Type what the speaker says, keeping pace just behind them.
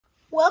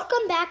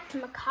Welcome back to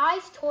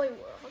Makai's Toy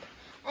World,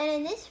 and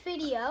in this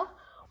video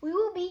we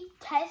will be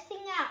testing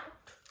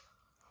out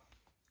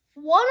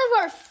one of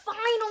our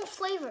final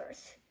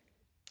flavors,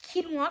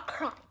 Quinoa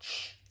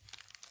Crunch.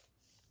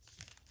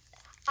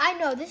 I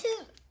know this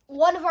is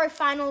one of our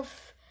finals,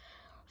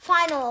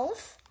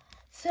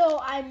 so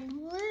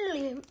I'm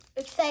really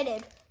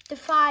excited to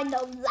find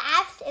the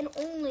last and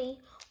only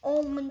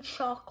almond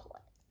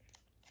chocolate.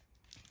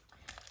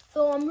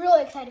 So I'm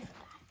really excited for that.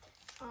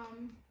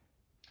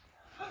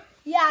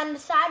 Yeah, on the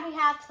side we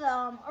have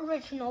some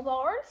original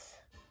bars,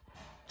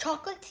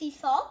 chocolate sea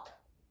salt,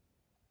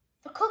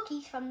 the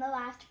cookies from the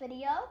last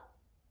video,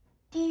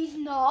 these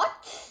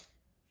nuts,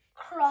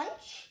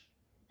 crunch,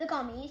 the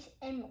gummies,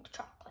 and milk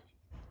chocolate.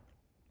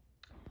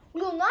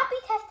 We will not be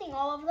testing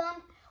all of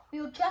them. We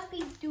will just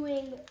be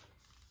doing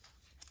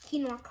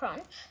Quinoa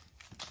Crunch.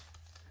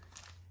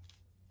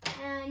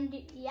 And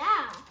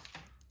yeah,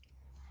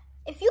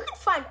 if you can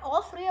find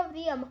all three of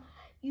them,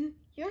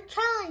 your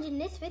challenge in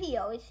this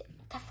video is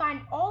to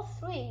find all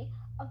three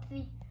of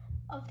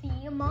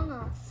the Among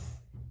Us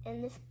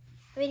in this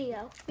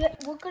video.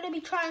 We're going to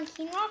be trying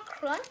Quinoa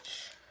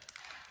Crunch.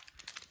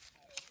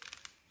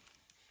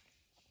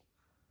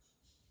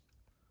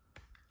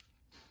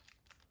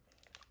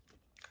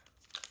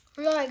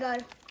 Really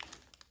good.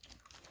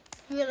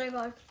 Really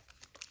good.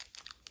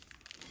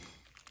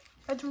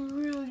 It's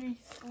really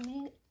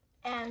sweet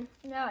and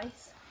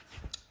nice.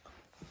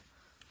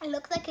 It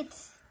looks like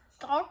it's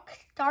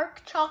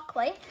dark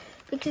chocolate,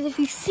 because if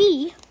you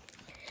see,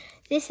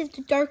 this is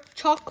the dark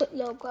chocolate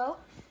logo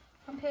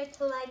compared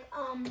to like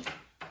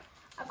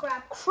I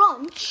grab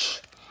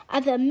Crunch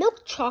as a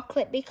milk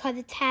chocolate because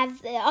it has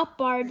the up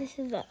bar. This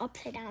is the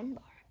upside down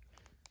bar.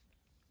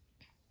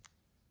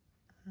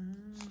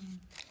 I'm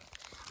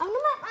gonna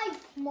let my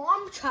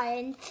mom try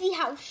it and see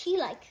how she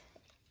likes it.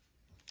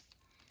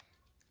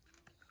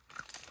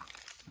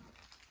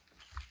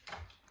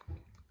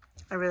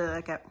 I really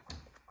like it.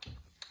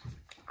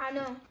 I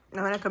know. I'm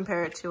gonna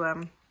compare it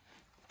to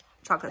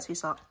chocolate sea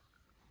salt,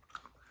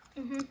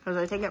 because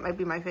I think it might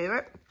be my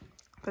favorite,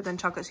 but then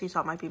chocolate sea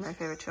salt might be my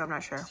favorite too. I'm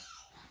not sure.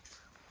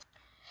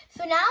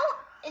 So now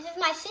this is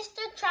my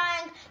sister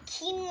trying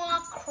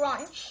Quinoa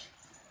Crunch.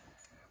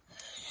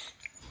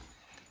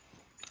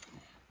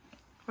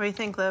 What do you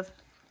think, Liv?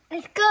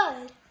 It's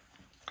good.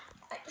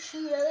 She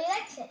really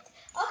likes it.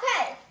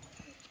 Okay.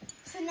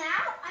 So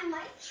now I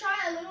might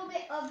try a little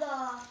bit of the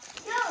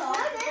salt. No,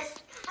 this.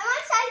 I want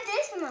to try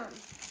this one.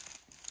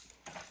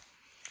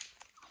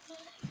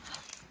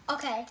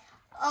 Okay.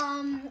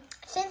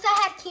 Since I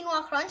had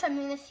Quinoa Crunch, I'm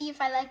gonna see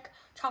if I like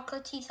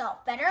chocolate sea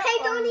salt better.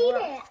 Hey, don't eat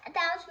it.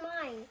 That was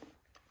mine.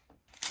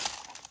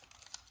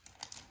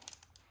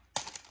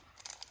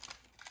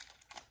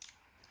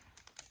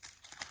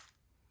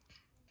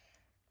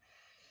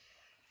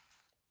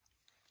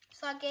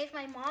 So I gave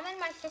my mom and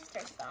my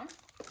sister some.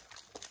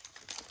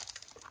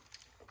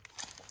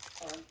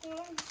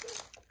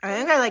 I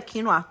think I like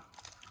quinoa.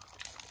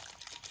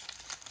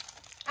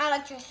 I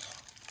like this.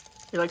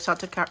 You like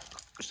salted chocolate?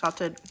 So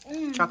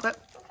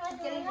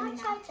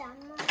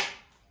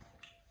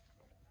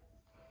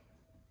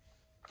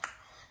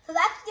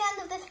that's the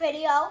end of this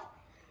video.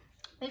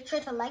 Make sure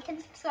to like and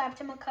subscribe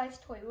to Makai's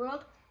Toy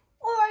World,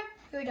 or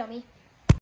you're a dummy.